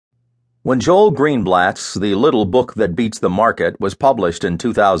When Joel Greenblatt's The Little Book That Beats the Market was published in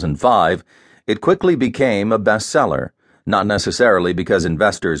 2005, it quickly became a bestseller, not necessarily because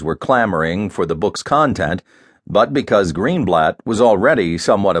investors were clamoring for the book's content, but because Greenblatt was already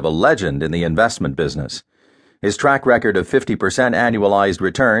somewhat of a legend in the investment business. His track record of 50% annualized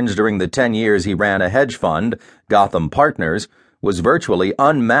returns during the 10 years he ran a hedge fund, Gotham Partners, was virtually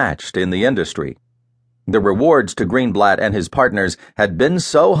unmatched in the industry. The rewards to Greenblatt and his partners had been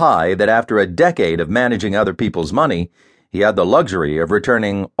so high that after a decade of managing other people's money, he had the luxury of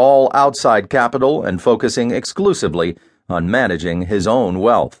returning all outside capital and focusing exclusively on managing his own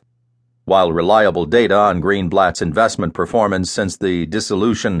wealth. While reliable data on Greenblatt's investment performance since the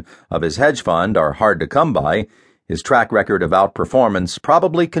dissolution of his hedge fund are hard to come by, his track record of outperformance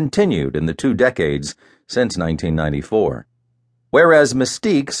probably continued in the 2 decades since 1994. Whereas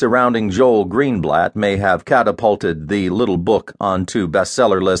mystique surrounding Joel Greenblatt may have catapulted The Little Book onto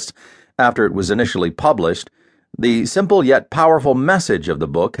bestseller lists after it was initially published, the simple yet powerful message of the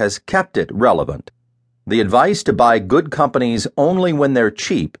book has kept it relevant. The advice to buy good companies only when they're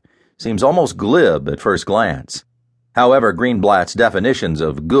cheap seems almost glib at first glance. However, Greenblatt's definitions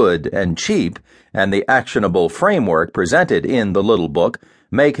of good and cheap and the actionable framework presented in The Little Book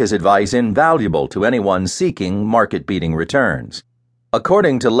make his advice invaluable to anyone seeking market-beating returns.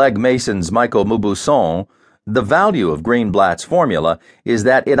 According to Legg Mason's Michael Mauboussin, the value of Greenblatt's formula is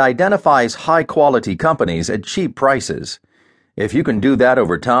that it identifies high-quality companies at cheap prices. If you can do that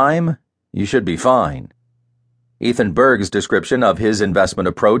over time, you should be fine. Ethan Berg's description of his investment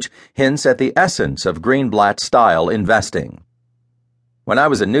approach hints at the essence of Greenblatt-style investing. When I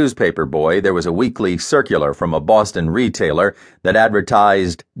was a newspaper boy, there was a weekly circular from a Boston retailer that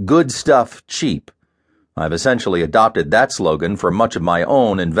advertised good stuff cheap. I've essentially adopted that slogan for much of my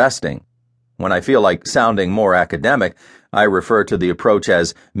own investing. When I feel like sounding more academic, I refer to the approach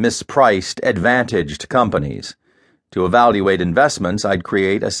as mispriced, advantaged companies. To evaluate investments, I'd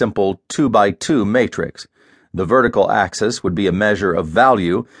create a simple 2x2 matrix. The vertical axis would be a measure of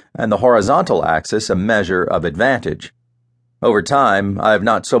value, and the horizontal axis a measure of advantage. Over time, I've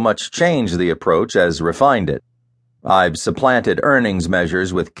not so much changed the approach as refined it. I've supplanted earnings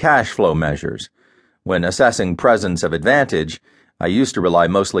measures with cash flow measures. When assessing presence of advantage, I used to rely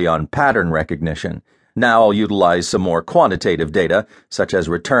mostly on pattern recognition. Now I'll utilize some more quantitative data, such as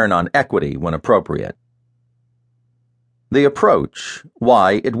return on equity when appropriate. The approach,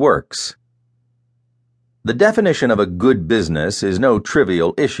 why it works. The definition of a good business is no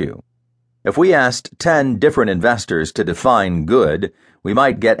trivial issue. If we asked 10 different investors to define good, we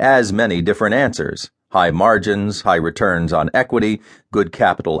might get as many different answers. High margins, high returns on equity, good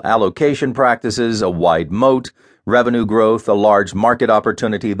capital allocation practices, a wide moat, revenue growth, a large market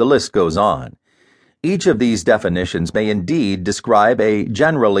opportunity, the list goes on. Each of these definitions may indeed describe a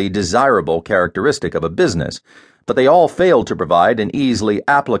generally desirable characteristic of a business, but they all fail to provide an easily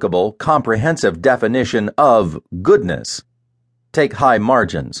applicable, comprehensive definition of goodness. Take high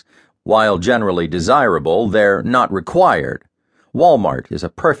margins. While generally desirable, they're not required. Walmart is a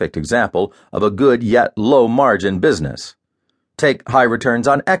perfect example of a good yet low-margin business. Take high returns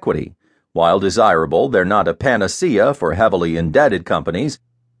on equity. While desirable, they're not a panacea for heavily indebted companies.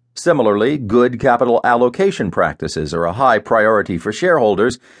 Similarly, good capital allocation practices are a high priority for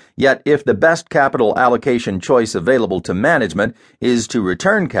shareholders, yet if the best capital allocation choice available to management is to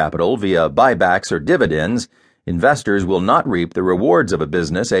return capital via buybacks or dividends, investors will not reap the rewards of a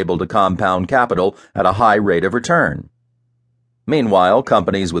business able to compound capital at a high rate of return. Meanwhile,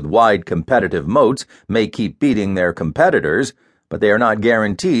 companies with wide competitive moats may keep beating their competitors, but they are not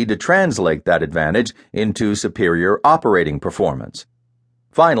guaranteed to translate that advantage into superior operating performance.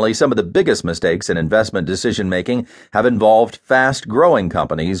 Finally, some of the biggest mistakes in investment decision-making have involved fast-growing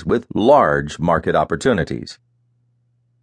companies with large market opportunities.